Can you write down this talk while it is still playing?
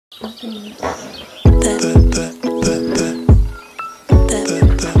Hey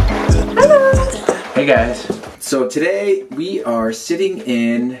guys. So today we are sitting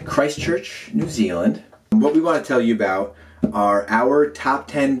in Christchurch, New Zealand. What we want to tell you about are our top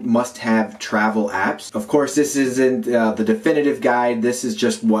 10 must-have travel apps. Of course, this isn't the definitive guide. This is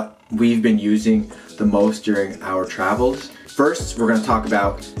just what we've been using the most during our travels. First, we're going to talk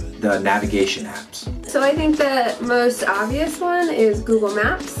about the navigation apps. So I think the most obvious one is Google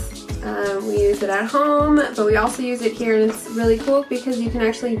Maps. We use it at home, but we also use it here, and it's really cool because you can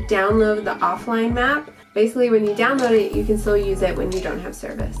actually download the offline map. Basically, when you download it, you can still use it when you don't have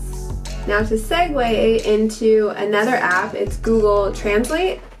service. Now to segue into another app, it's Google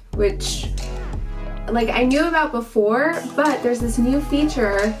Translate, which I knew about before, but there's this new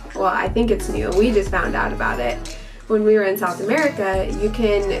feature. Well, I think it's new. We just found out about it when we were in South America. You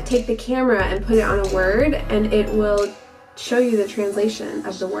can take the camera and put it on a word, and it will show you the translation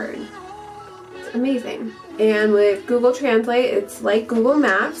of the word. It's amazing. And with Google Translate, it's like Google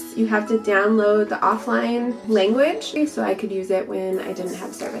Maps. You have to download the offline language, so I could use it when I didn't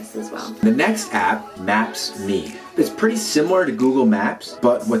have service as well. The next app, Maps.me. It's pretty similar to Google Maps,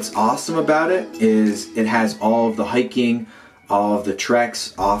 but what's awesome about it is it has all of the hiking, all of the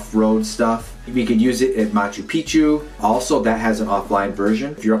treks, off-road stuff. We could use it at Machu Picchu. Also, that has an offline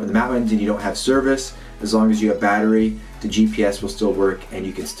version. If you're up in the mountains and you don't have service, as long as you have battery, the GPS will still work and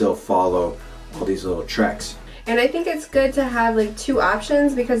you can still follow all these little treks. And I think it's good to have two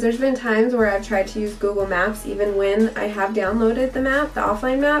options, because there's been times where I've tried to use Google Maps even when I have downloaded the map, the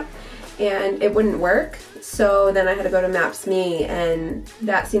offline map, and it wouldn't work. So then I had to go to Maps.me, and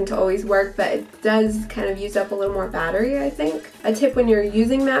that seemed to always work, but it does kind of use up a little more battery, I think. A tip when you're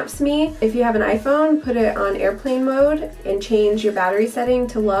using Maps.me, if you have an iPhone, put it on airplane mode and change your battery setting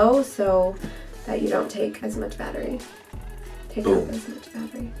to low so that you don't take as much battery. Take up as much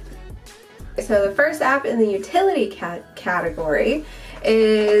battery. So the first app in the utility category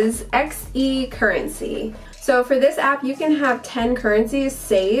is XE Currency. So for this app, you can have 10 currencies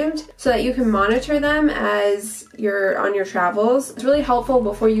saved so that you can monitor them as you're on your travels. It's really helpful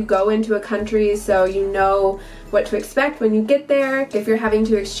before you go into a country, so you know what to expect when you get there. If you're having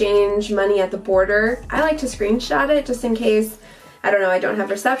to exchange money at the border, I like to screenshot it just in case, I don't know, I don't have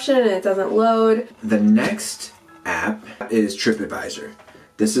reception and it doesn't load. The next app is TripAdvisor.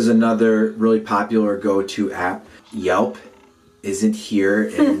 This is another really popular go-to app. Yelp isn't here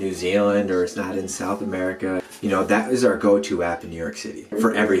in New Zealand, or it's not in South America. You know, that is our go-to app in New York City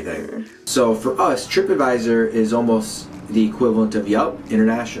for everything. So for us, TripAdvisor is almost the equivalent of Yelp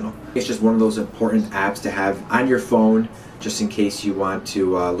International. It's just one of those important apps to have on your phone just in case you want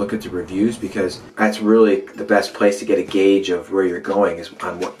to look at the reviews, because that's really the best place to get a gauge of where you're going, is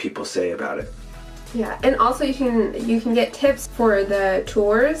on what people say about it. Yeah, and also you can get tips for the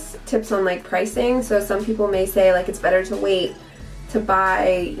tours, tips on pricing. So some people may say it's better to wait to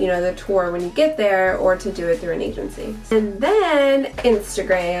buy, the tour when you get there, or to do it through an agency. And then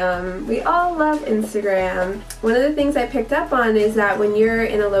Instagram. We all love Instagram. One of the things I picked up on is that when you're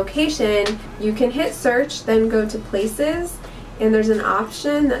in a location, you can hit search, then go to places, and there's an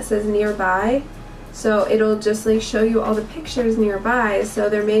option that says nearby. So it'll just show you all the pictures nearby. So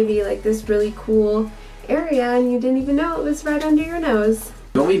there may be this really cool area and you didn't even know it was right under your nose.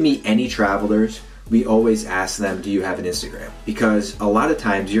 When we meet any travelers, we always ask them, do you have an Instagram? Because a lot of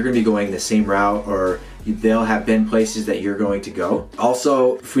times you're going to be going the same route, or they'll have been places that you're going to go.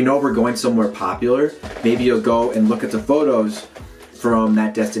 Also, if we know we're going somewhere popular, maybe you'll go and look at the photos from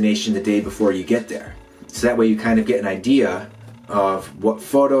that destination the day before you get there. So that way you kind of get an idea of what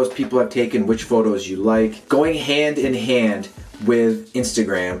photos people have taken, which photos you like. Going hand in hand with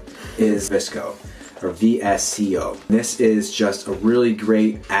Instagram is VSCO, or VSCO. This is just a really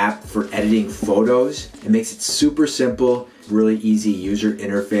great app for editing photos. It makes it super simple, really easy user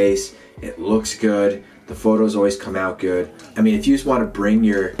interface. It looks good. The photos always come out good. I mean, if you just want to bring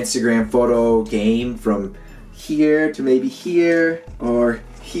your Instagram photo game from here to maybe here or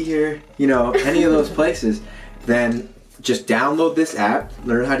here, any of those places, then just download this app,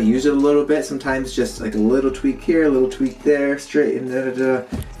 learn how to use it a little bit. Sometimes just a little tweak here, a little tweak there, straighten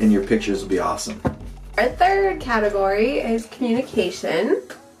and your pictures will be awesome. Our third category is communication.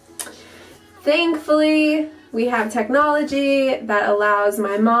 Thankfully, we have technology that allows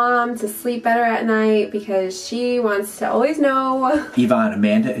my mom to sleep better at night because she wants to always know Yvonne,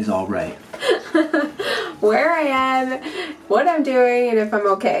 Amanda is all right. where I am, what I'm doing, and if I'm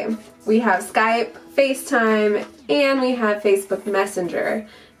okay. We have Skype, FaceTime, and we have Facebook Messenger.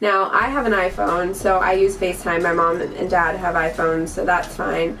 Now, I have an iPhone, so I use FaceTime. My mom and dad have iPhones, so that's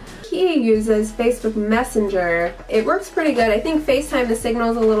fine. He uses Facebook Messenger. It works pretty good. I think FaceTime, the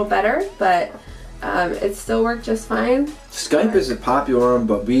signal's a little better, but it still worked just fine. Skype is a popular one,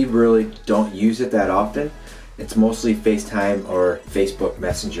 but we really don't use it that often. It's mostly FaceTime or Facebook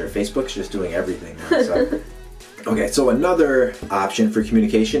Messenger. Facebook's just doing everything now, so. Okay, so another option for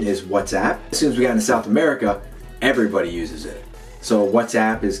communication is WhatsApp. As soon as we got into South America, everybody uses it. So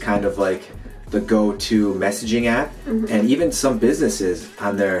WhatsApp is kind of like the go-to messaging app, and even some businesses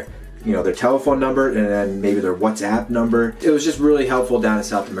on their, you know, their telephone number and then maybe their WhatsApp number. It was just really helpful down in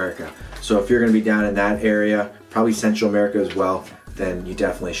South America. So if you're going to be down in that area, probably Central America as well, then you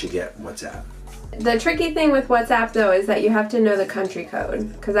definitely should get WhatsApp. The tricky thing with WhatsApp though is that you have to know the country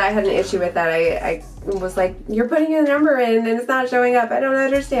code, because I had an issue with that. I was like, you're putting a number in and it's not showing up. I don't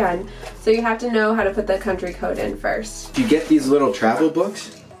understand. So you have to know how to put the country code in first. If you get these little travel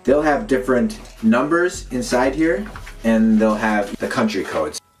books, they'll have different numbers inside here and they'll have the country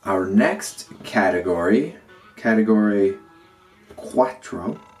codes. Our next category, category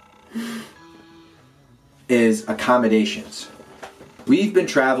cuatro, is accommodations. We've been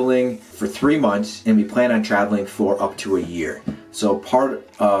traveling for 3 months and we plan on traveling for up to a year. So part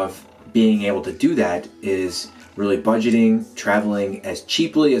of being able to do that is really budgeting, traveling as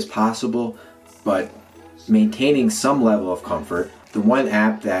cheaply as possible, but maintaining some level of comfort. The one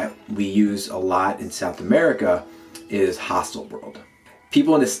app that we use a lot in South America is Hostelworld.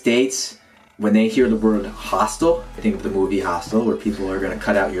 People in the States, when they hear the word hostel, I think of the movie Hostel, where people are going to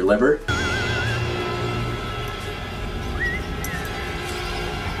cut out your liver.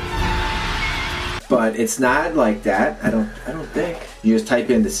 But it's not like that, I don't think. You just type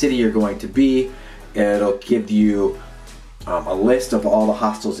in the city you're going to be, it'll give you a list of all the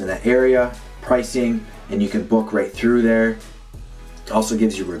hostels in that area, pricing, and you can book right through there. It also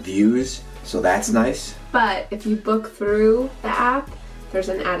gives you reviews, so that's nice. But if you book through the app, there's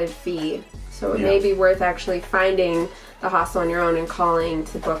an added fee. So it may be worth actually finding the hostel on your own and calling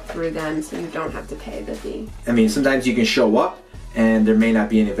to book through them so you don't have to pay the fee. I mean, sometimes you can show up and there may not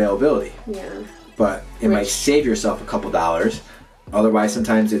be any availability. Yeah. But it might save yourself a couple dollars. Otherwise,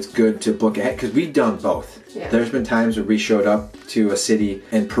 sometimes it's good to book ahead, because we've done both. Yeah. There's been times where we showed up to a city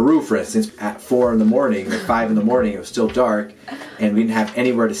in Peru, for instance, at 4 in the morning or 5 in the morning. It was still dark, and we didn't have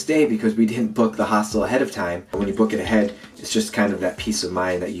anywhere to stay because we didn't book the hostel ahead of time. When you book it ahead, it's just kind of that peace of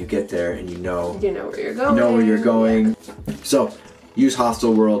mind that you get there and you know where you're going. You know where you're going. Yeah. So use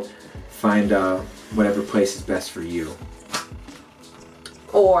Hostelworld. Find whatever place is best for you.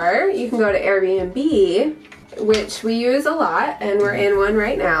 Or you can go to AirBnB, which we use a lot, and we're in one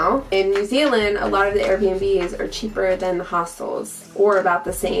right now. In New Zealand, a lot of the Airbnbs are cheaper than the hostels, or about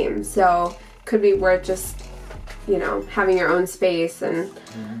the same. So could be worth just, you know, having your own space and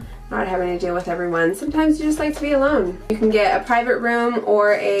not having to deal with everyone. Sometimes you just like to be alone. You can get a private room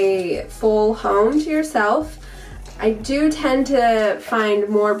or a full home to yourself. I do tend to find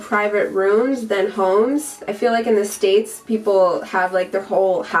more private rooms than homes. I feel like in the States, people have like their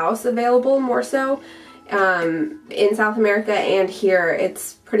whole house available more so. In South America and here,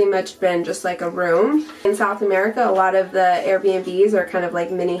 it's pretty much been just like a room. In South America, a lot of the Airbnbs are kind of like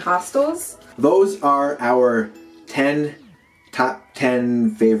mini hostels. Those are our top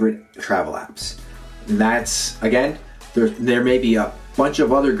 10 favorite travel apps. And that's, again, there may be a bunch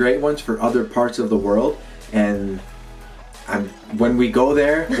of other great ones for other parts of the world, and when we go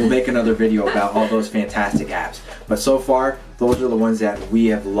there, we'll make another video about all those fantastic apps. But so far, those are the ones that we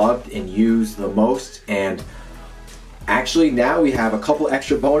have loved and used the most. And actually now we have a couple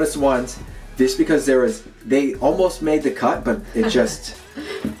extra bonus ones, just because they almost made the cut, but it just...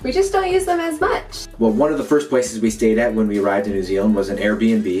 we just don't use them as much. Well, one of the first places we stayed at when we arrived in New Zealand was an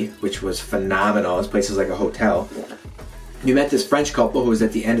Airbnb, which was phenomenal. This place was like a hotel. Yeah. We met this French couple who was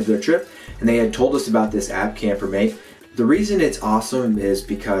at the end of their trip, and they had told us about this app, Campermate. The reason it's awesome is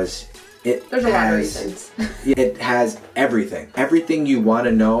because there's a lot of reasons. It has everything. Everything you want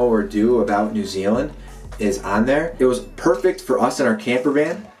to know or do about New Zealand is on there. It was perfect for us in our camper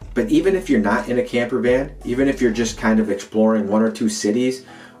van, but even if you're not in a camper van, even if you're just kind of exploring 1 or 2 cities,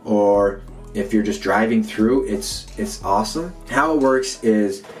 or if you're just driving through, it's awesome. How it works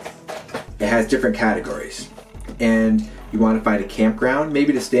is it has different categories, and you want to find a campground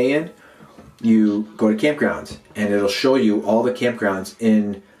maybe to stay in. You go to campgrounds and it'll show you all the campgrounds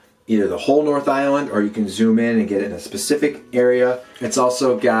in either the whole North Island, or you can zoom in and get in a specific area. It's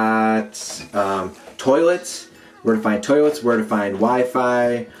also got toilets, where to find toilets, where to find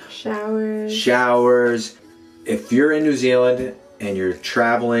Wi-Fi, showers. If you're in New Zealand and you're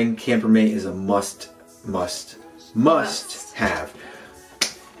traveling, Campermate is a must have.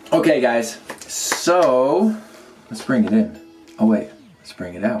 Okay, guys, so let's bring it in. Oh wait, let's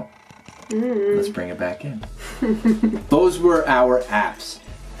bring it out. Let's bring it back in. Those were our apps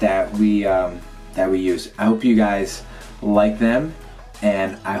that we use. I hope you guys like them,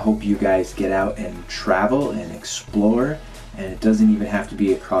 and I hope you guys get out and travel and explore. And it doesn't even have to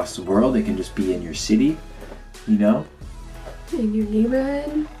be across the world. It can just be in your city, you know? In your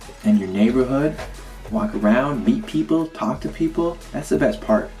neighborhood. In your neighborhood. Walk around, meet people, talk to people. That's the best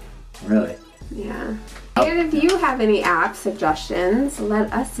part, really. Yeah. And if you have any app suggestions,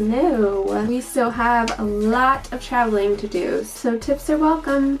 let us know. We still have a lot of traveling to do, so tips are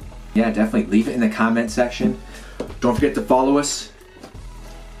welcome. Yeah, definitely. Leave it in the comment section. Don't forget to follow us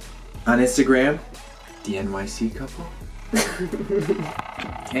on Instagram, the NYC couple.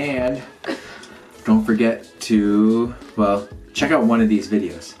 And don't forget to, well, check out one of these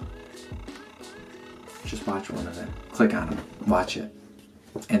videos. Just watch one of them. Click on them, watch it,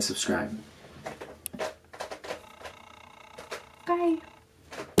 and subscribe. Bye.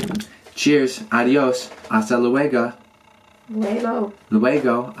 Cheers. Adios. Hasta luego. Luego.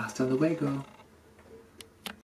 Luego. Hasta luego.